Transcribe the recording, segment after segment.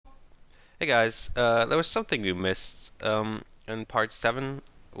Hey guys, there was something we missed. In part 7,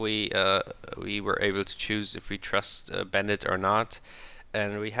 we were able to choose if we trust Bennett or not,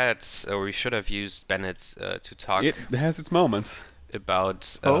 and we should have used Bennett to talk It has its moments.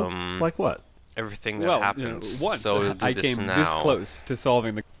 about Oh, like what? everything that Well, happened. once So we'll do I this came now. this close to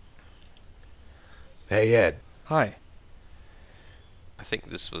solving the. Hey, Ed. Hi. I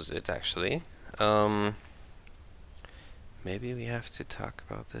think this was it actually. Maybe we have to talk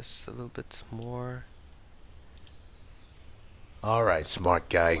about this a little bit more. All right, smart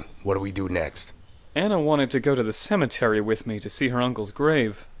guy. What do we do next? Anna wanted to go to the cemetery with me to see her uncle's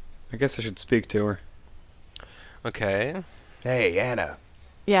grave. I guess I should speak to her. Okay, Hey, Anna.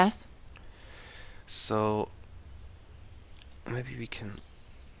 Yes? so maybe we can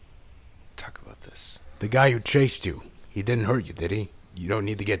talk about this. The guy who chased you, he didn't hurt you, did he? You don't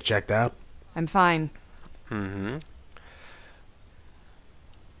need to get checked out? I'm fine. Mm-hmm.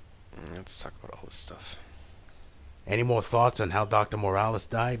 Let's talk about all this stuff. Any more thoughts on how Dr. Morales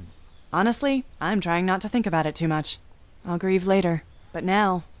died? Honestly, I'm trying not to think about it too much. I'll grieve later, but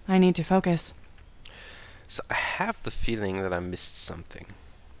now I need to focus. So I have the feeling that I missed something.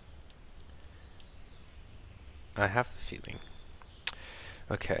 I have the feeling.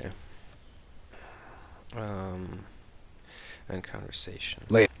 Okay. And conversation.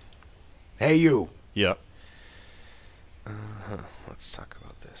 Hey, you. Yep. Let's talk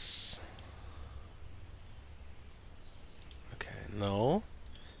about this. Okay, no.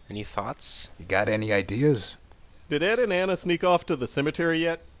 Any thoughts? You got any ideas? Did Ed and Anna sneak off to the cemetery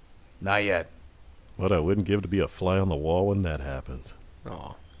yet? Not yet. What I wouldn't give to be a fly on the wall when that happens.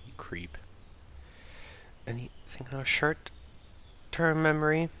 Oh, you creep. Anything on a short-term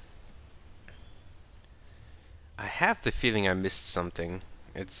memory? I have the feeling I missed something.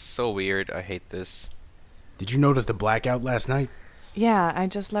 It's so weird. I hate this. Did you notice the blackout last night? Yeah, I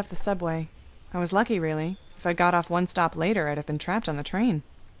just left the subway. I was lucky, really. If I got off one stop later, I'd have been trapped on the train.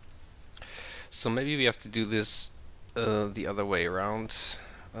 So maybe we have to do this the other way around.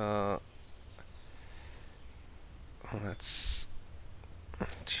 Let's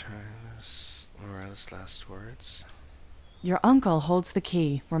try this. Morales' last words. Your uncle holds the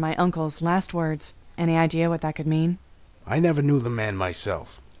key, were my uncle's last words. Any idea what that could mean? I never knew the man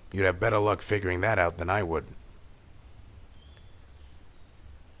myself. You'd have better luck figuring that out than I would.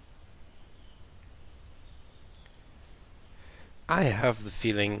 I have the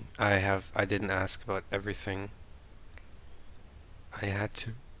feeling I didn't ask about everything. I had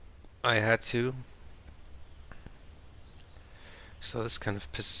to. So this kind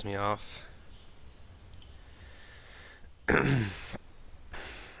of pisses me off.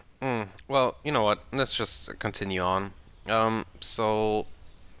 Well, you know what? Let's just continue on. So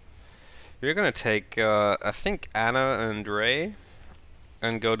you're gonna take, I think Anna and Ray,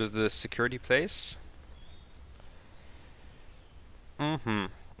 and go to the security place.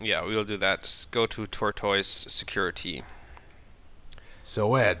 Yeah, we'll do that. Just go to Tortoise Security.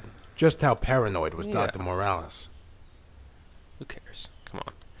 So, Ed, just how paranoid was Yeah. Dr. Morales? Who cares? Come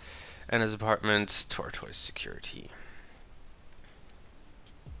on. And his apartment, Tortoise Security.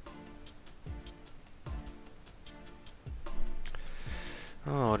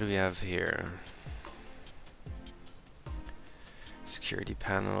 Oh, what do we have here? Security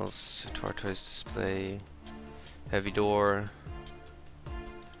panels, Tortoise display, heavy door.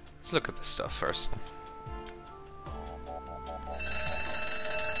 Let's look at this stuff first.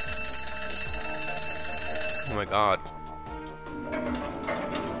 Oh my god.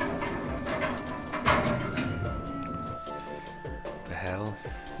 The hell?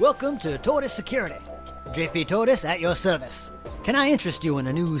 Welcome to Tortoise Security. JP Tortoise at your service. Can I interest you in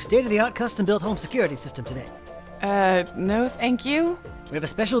a new state-of-the-art custom-built home security system today? No thank you? We have a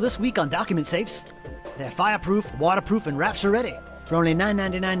special this week on document safes. They're fireproof, waterproof, and Rapture ready. For only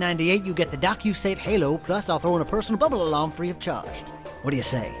 $999.98, you get the DocuSafe Halo, plus I'll throw in a personal bubble alarm free of charge. What do you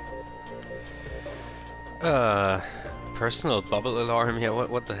say? Personal bubble alarm? Yeah,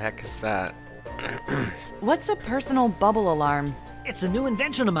 what the heck is that? What's a personal bubble alarm? It's a new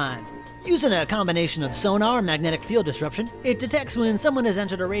invention of mine. Using a combination of sonar and magnetic field disruption, it detects when someone has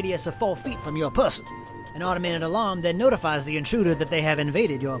entered a radius of 4 feet from your person. An automated alarm then notifies the intruder that they have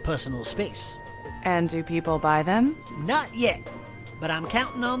invaded your personal space. And do people buy them? Not yet, but I'm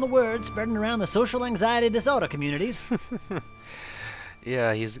counting on the word spreading around the social anxiety disorder communities.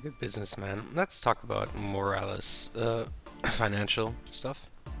 Yeah, he's a good businessman. Let's talk about Morales, financial stuff.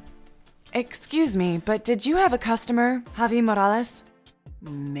 Excuse me, but did you have a customer, Javi Morales?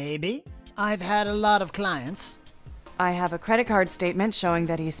 Maybe. I've had a lot of clients. I have a credit card statement showing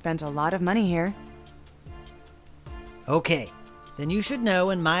that he spent a lot of money here. Okay, then you should know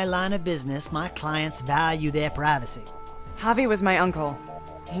in my line of business, my clients value their privacy. Javi was my uncle.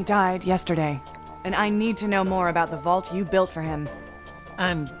 He died yesterday, and I need to know more about the vault you built for him.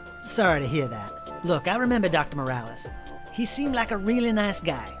 I'm sorry to hear that. Look, I remember Dr. Morales. He seemed like a really nice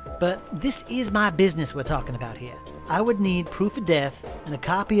guy, but this is my business we're talking about here. I would need proof of death and a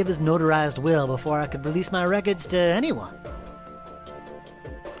copy of his notarized will before I could release my records to anyone.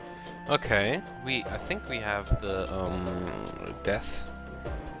 Okay, I think we have the death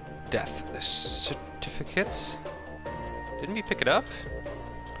certificate. Didn't we pick it up?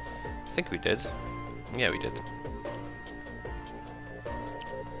 I think we did. Yeah, we did.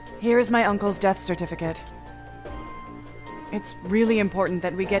 Here's my uncle's death certificate. It's really important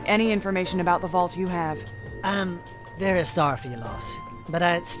that we get any information about the vault you have. I'm very sorry for your loss, but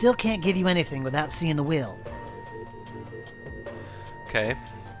I still can't give you anything without seeing the will. Okay.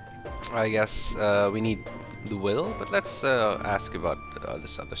 I guess we need the will, but let's ask about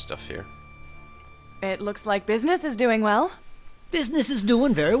this other stuff here. It looks like business is doing well. Business is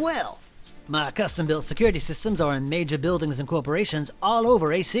doing very well. My custom-built security systems are in major buildings and corporations all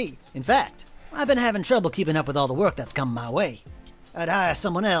over AC. In fact, I've been having trouble keeping up with all the work that's come my way. I'd hire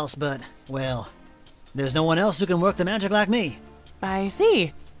someone else, but, well, there's no one else who can work the magic like me. I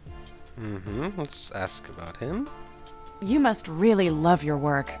see. Let's ask about him. You must really love your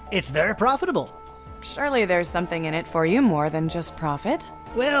work. It's very profitable. Surely there's something in it for you more than just profit.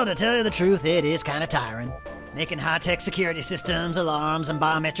 Well, to tell you the truth, it is kind of tiring. Making high-tech security systems, alarms, and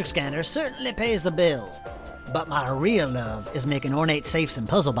biometric scanners certainly pays the bills. But my real love is making ornate safes and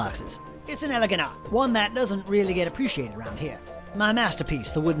puzzle boxes. It's an elegant art, one that doesn't really get appreciated around here. My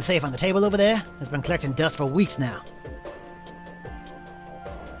masterpiece, the wooden safe on the table over there, has been collecting dust for weeks now.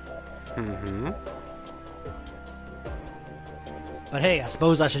 But hey, I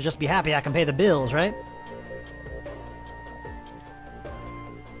suppose I should just be happy I can pay the bills, right?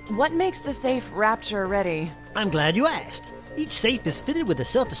 What makes the safe Rapture ready? I'm glad you asked. Each safe is fitted with a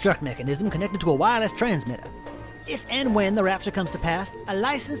self-destruct mechanism connected to a wireless transmitter. If and when the rapture comes to pass, a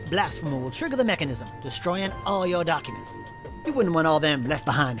licensed blasphemer will trigger the mechanism, destroying all your documents. You wouldn't want all them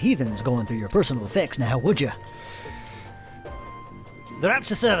left-behind heathens going through your personal effects now, would you? The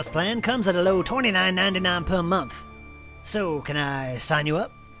Rapture service plan comes at a low $29.99 per month. So, can I sign you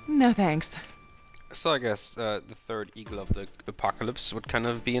up? No thanks. So I guess the third Eagle of the Apocalypse would kind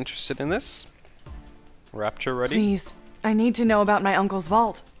of be interested in this. Rapture ready? Please, I need to know about my uncle's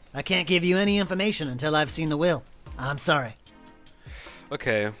vault. I can't give you any information until I've seen the will. I'm sorry.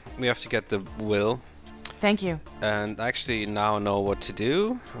 Okay, we have to get the will. Thank you. And I actually now know what to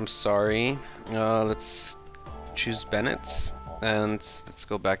do. I'm sorry. Let's choose Bennett. And let's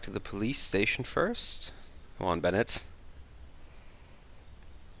go back to the police station first. Come on, Bennett.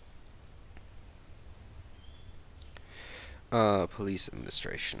 Police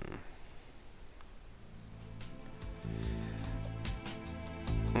administration.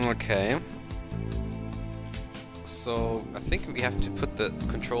 Okay. So I think we have to put the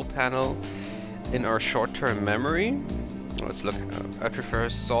control panel in our short-term memory. Let's look. I prefer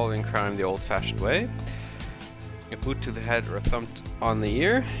solving crime the old-fashioned way. A boot to the head or a thump on the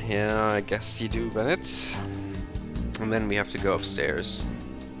ear. Yeah, I guess you do, Bennett. And then we have to go upstairs.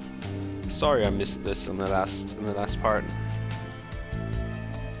 Sorry, I missed this in the last part.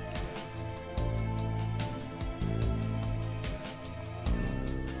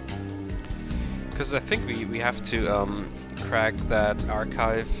 Because I think we have to crack that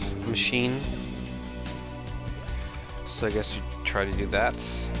archive machine. So I guess we try to do that.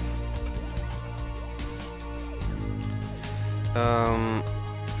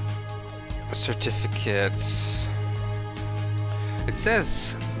 Certificates. It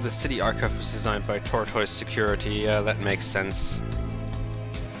says the city archive was designed by Tortoise Security. Yeah, that makes sense.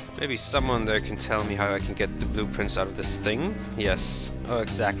 Maybe someone there can tell me how I can get the blueprints out of this thing. Yes, oh,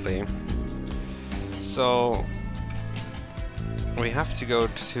 exactly. So we have to go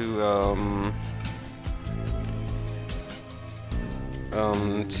to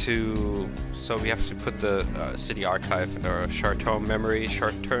so we have to put the city archive in our short-term memory,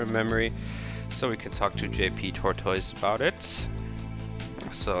 so we can talk to JP Tortoise about it.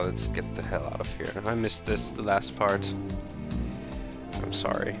 So let's get the hell out of here. I missed the last part. I'm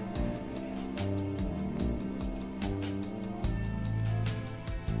sorry.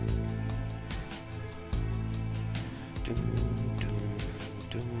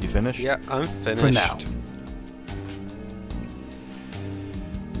 You finished? Yeah, I'm finished. For now.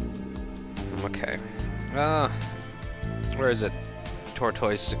 Okay. Where is it?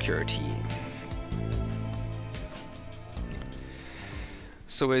 Tortoise Security.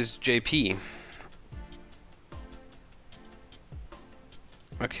 So is JP.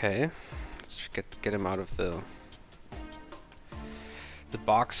 Okay, let's get him out of the... The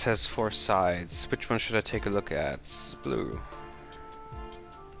box has 4 sides. Which one should I take a look at? It's blue.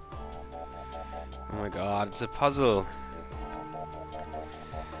 Oh my god, it's a puzzle.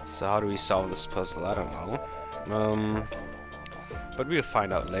 So how do we solve this puzzle? I don't know. But we'll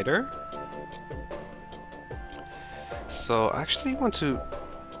find out later. So I actually want to...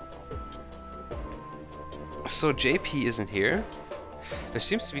 So JP isn't here. There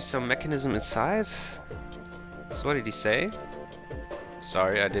seems to be some mechanism inside. So what did he say?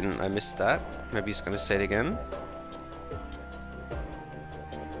 Sorry, I missed that. Maybe he's gonna say it again.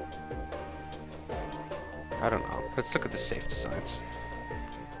 I don't know. Let's look at the safe designs.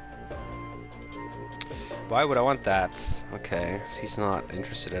 Why would I want that? Okay, so he's not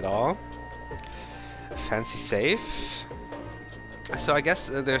interested at all. Fancy safe. So I guess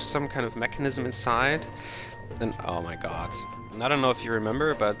there's some kind of mechanism inside. And oh my god. I don't know if you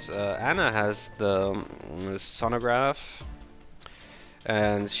remember, but Anna has the sonograph.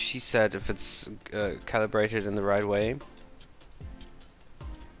 And she said if it's calibrated in the right way,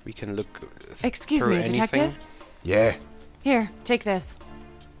 we can look Excuse through me, anything. detective? Yeah, Here, take this.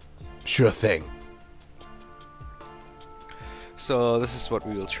 sure thing. So this is what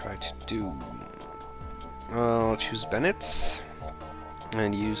we will try to do. I'll choose Bennett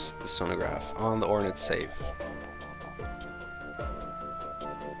and use the sonograph on the Ornate safe.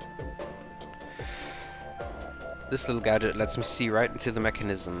 This little gadget lets me see right into the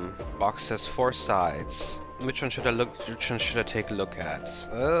mechanism. Box has 4 sides. Which one should I look? Which one should I take a look at?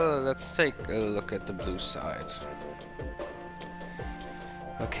 Let's take a look at the blue side.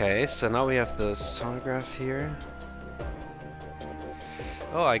 Okay, so now we have the sonograph here.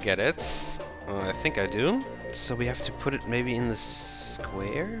 Oh, I get it. I think I do. So we have to put it maybe in the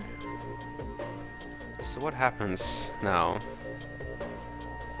square? So what happens now?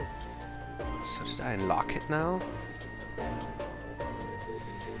 So did I unlock it now?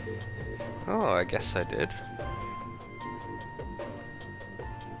 Oh, I guess I did.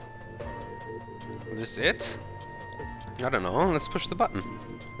 This it? I don't know. Let's push the button.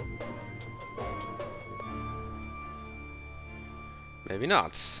 Maybe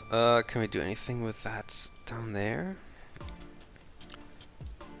not. Can we do anything with that down there?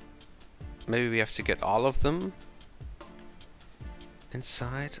 Maybe we have to get all of them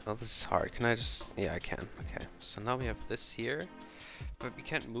inside. Oh, this is hard. Can I just... Yeah, I can. Okay. So now we have this here. But we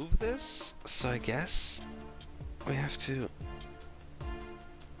can't move this. So I guess we have to...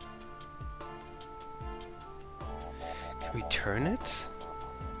 Can we turn it?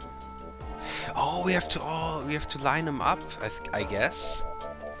 Oh, we have to line them up, I guess.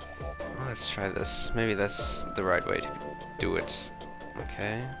 Oh, let's try this. Maybe that's the right way to do it.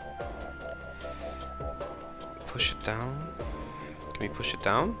 Okay. Push it down. Can we push it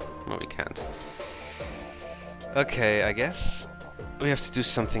down? No, we can't. Okay, I guess we have to do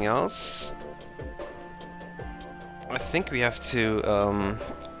something else. I think we have to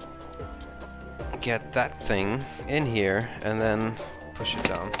get that thing in here and then push it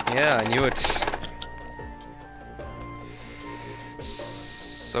down. Yeah, I knew it.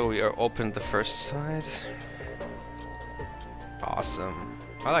 So we are opened the first side. Awesome.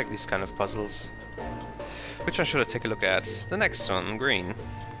 I like these kind of puzzles. Which one should I take a look at? The next one, green.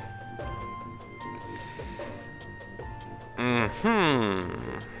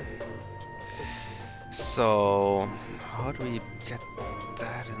 So, how do we get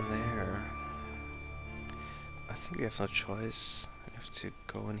that in there? I think we have no choice. We have to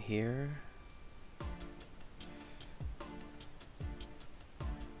go in here.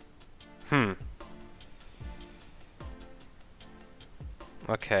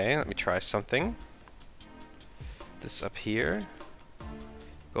 Okay, let me try something. This up here.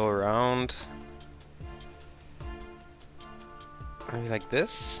 Go around. Maybe like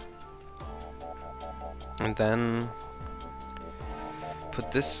this. And then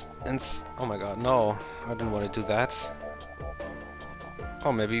put this in. Oh my god, no. I didn't want to do that.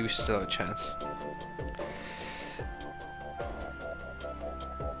 Oh, maybe we still have a chance.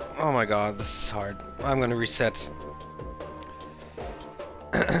 Oh my god, this is hard. I'm gonna reset.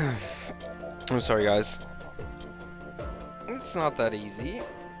 I'm sorry, guys. It's not that easy.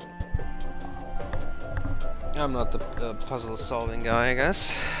 I'm not the puzzle solving guy, I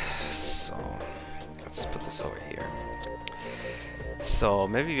guess. So let's put this over here. So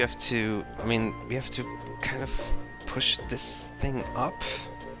maybe we have to, I mean, we have to kind of push this thing up.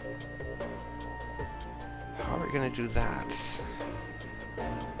 How are we gonna do that?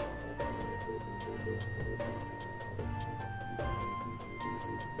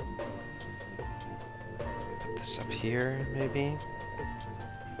 Put this up here, maybe.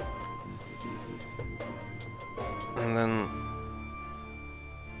 And then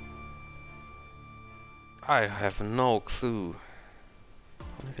I have no clue.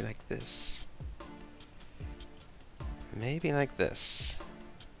 Maybe like this. Maybe like this.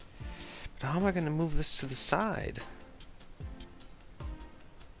 But how am I gonna move this to the side?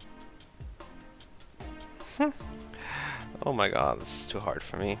 Oh my god, this is too hard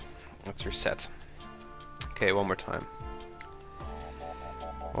for me. Let's reset. Okay, one more time.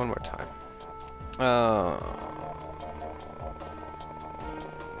 One more time.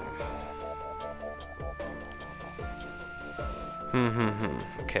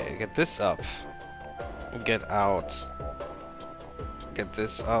 Okay, get this up. Get out. Get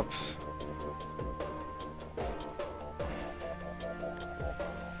this up.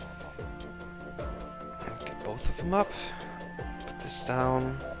 Get both of them up. Put this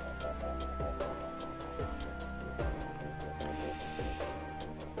down.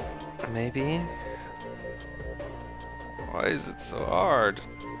 Maybe. Why is it so hard?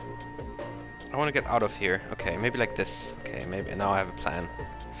 I want to get out of here. Okay, maybe like this. Okay, maybe now I have a plan.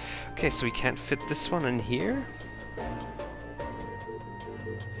 Okay, so we can't fit this one in here.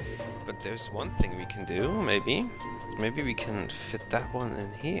 But there's one thing we can do, maybe. Maybe we can fit that one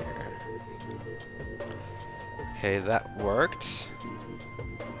in here. Okay, that worked.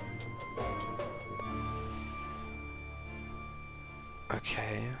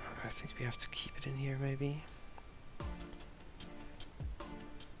 Okay, I think we have to keep it in here, maybe.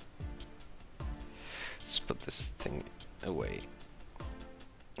 Let's put this thing away.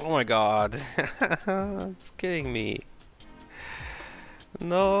 Oh my god, it's killing me.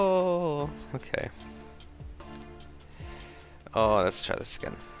 No. Okay. Oh, let's try this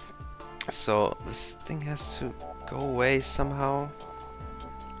again. So this thing has to go away somehow.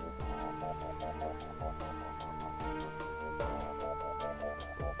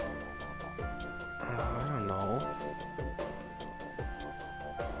 I don't know.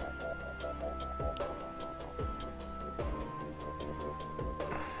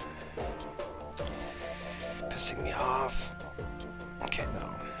 Pissing me off. Okay,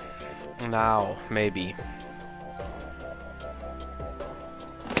 no. Now, maybe.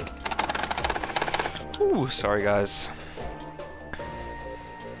 Ooh, sorry guys.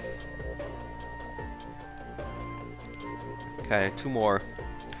 Okay, two more.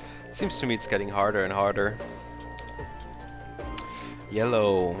 Seems to me it's getting harder and harder.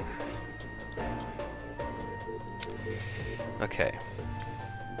 Yellow. Okay.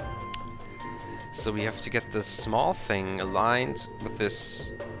 So we have to get this small thing aligned with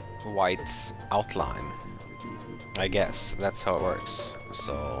this white outline. I guess that's how it works.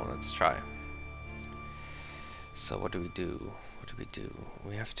 So let's try. So what do we do? What do we do?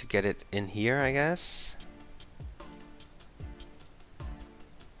 We have to get it in here, I guess.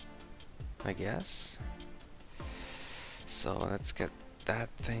 I guess. So let's get that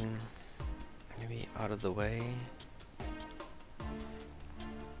thing maybe out of the way.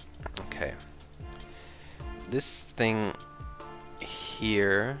 Okay. This thing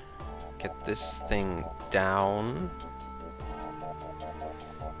here. Get this thing down.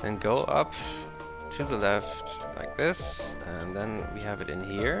 Then go up to the left like this, and then we have it in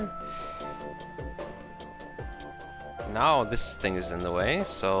here. Now this thing is in the way,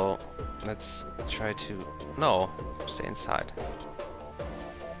 so let's try to... No, stay inside.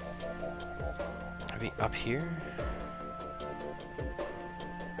 Maybe up here?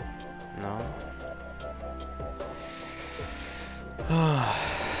 No.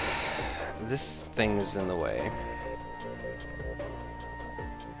 This thing's in the way.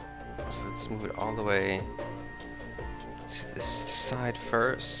 So let's move it all the way to this side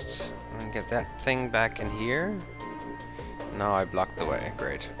first, and get that thing back in here. Now I blocked the way.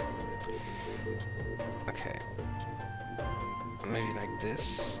 Great. Okay. Maybe like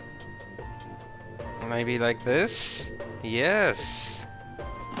this. Maybe like this. Yes.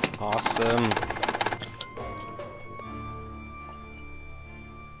 Awesome.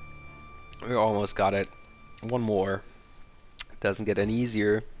 We almost got it. One more. Doesn't get any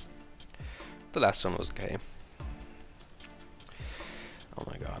easier. The last one was okay. Oh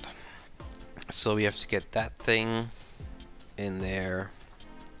my god. So we have to get that thing in there.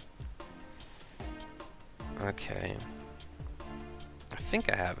 Okay. I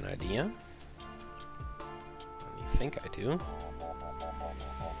think I have an idea. I think I do.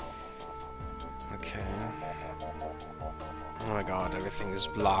 Okay. Oh my god, everything is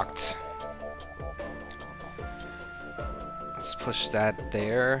blocked. Let's push that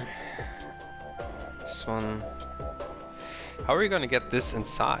there. This one. How are we gonna get this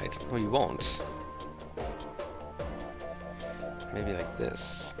inside? We won't. Maybe like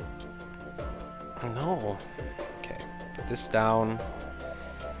this. No. Okay. Put this down.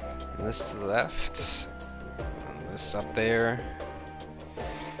 And this to the left. And this up there.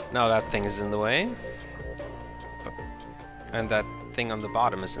 Now that thing is in the way. And that thing on the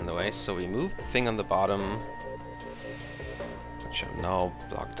bottom is in the way, so we move the thing on the bottom. Which I'm now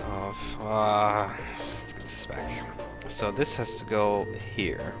blocked off. Let's get this back. So this has to go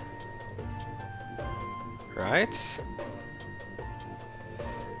here. Right?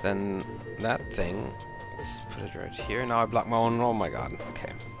 Then that thing, let's put it right here. Now I block my own, oh my god.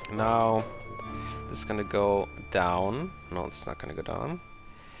 Okay. Now this is gonna go down. No, it's not gonna go down.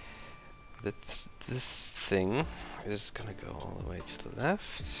 This thing is gonna go all the way to the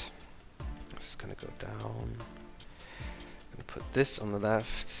left. This is gonna go down. I'm gonna put this on the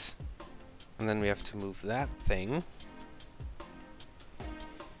left. And then we have to move that thing.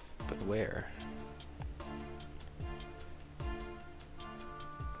 But where?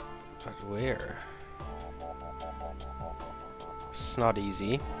 But where? It's not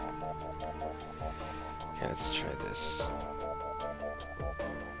easy. Okay, let's try this.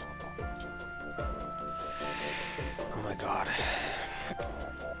 Oh my god.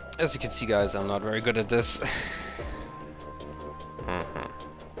 As you can see, guys, I'm not very good at this.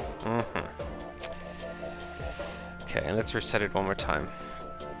 Okay, and let's reset it one more time.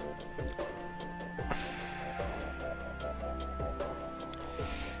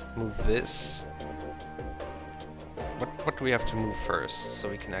 Move this. What do we have to move first so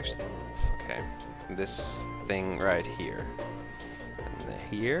we can actually move? Okay, this thing right here. And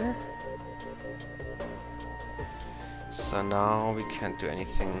here. So now we can't do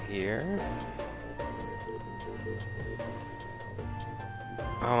anything here.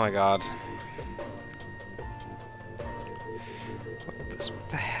 Oh my god. What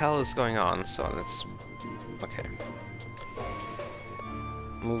the hell is going on? So let's... Okay.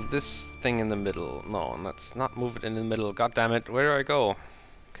 Move this thing in the middle. No, let's not move it in the middle. God damn it, where do I go?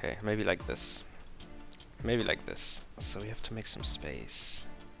 Okay, maybe like this. Maybe like this. So we have to make some space.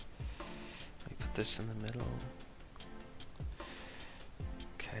 Let me put this in the middle.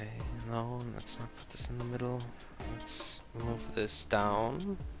 Okay, no, let's not put this in the middle. Let's move this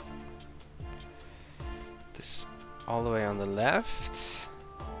down. This all the way on the left.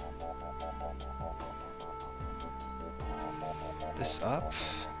 This up.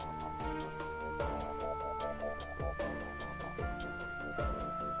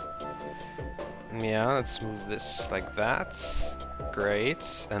 Yeah, let's move this like that.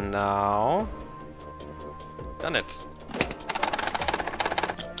 Great. And now... Done it.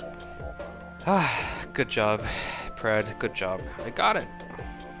 Ah, good job, Pred. Good job. I got it.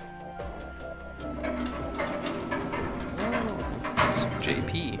 Oh,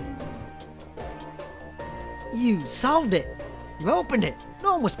 JP. You solved it. You opened it.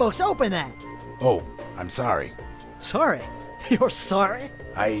 No one was supposed to open that. Oh, I'm sorry. Sorry. You're sorry?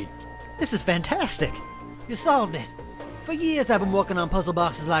 I... This is fantastic. You solved it. For years I've been working on puzzle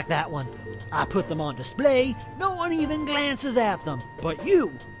boxes like that one. I put them on display. No one even glances at them. But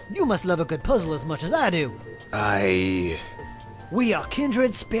you must love a good puzzle as much as I do. We are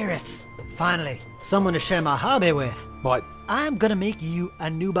kindred spirits. Finally, someone to share my hobby with. But... I'm gonna make you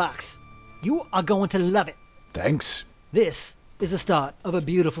a new box. You are going to love it. Thanks. This is the start of a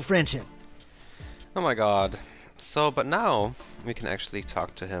beautiful friendship. Oh my god. So, but now we can actually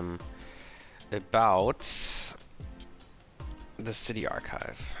talk to him about the city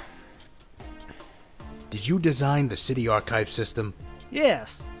archive. Did you design the city archive system?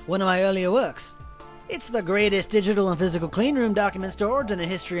 Yes, one of my earlier works. It's the greatest digital and physical cleanroom document storage in the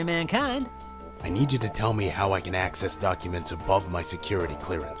history of mankind. I need you to tell me how I can access documents above my security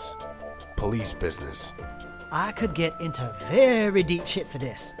clearance. Police business. I could get into very deep shit for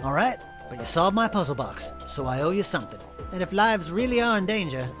this, alright? But you solved my puzzle box, so I owe you something. And if lives really are in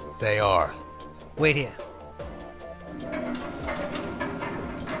danger... They are. Wait here.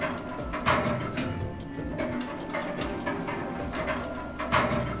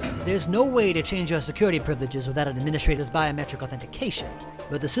 There's no way to change your security privileges without an administrator's biometric authentication,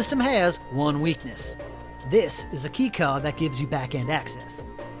 but the system has one weakness. This is a key card that gives you back-end access.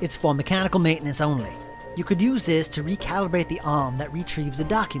 It's for mechanical maintenance only. You could use this to recalibrate the arm that retrieves the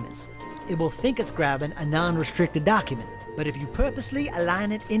documents. It will think it's grabbing a non-restricted document, but if you purposely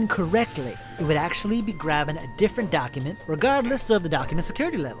align it incorrectly, it would actually be grabbing a different document regardless of the document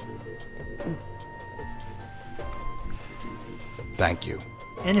security level. Thank you.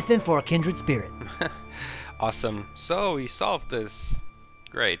 Anything for a kindred spirit. Awesome. So we solved this.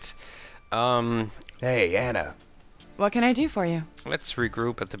 Great. Hey, Anna. What can I do for you? Let's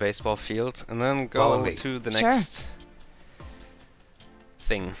regroup at the baseball field and then Follow go me. to the Sure. next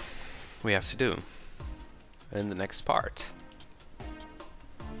thing we have to do. in the next part.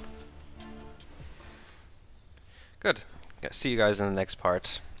 Good. Yeah, see you guys in the next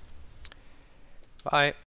part. Bye.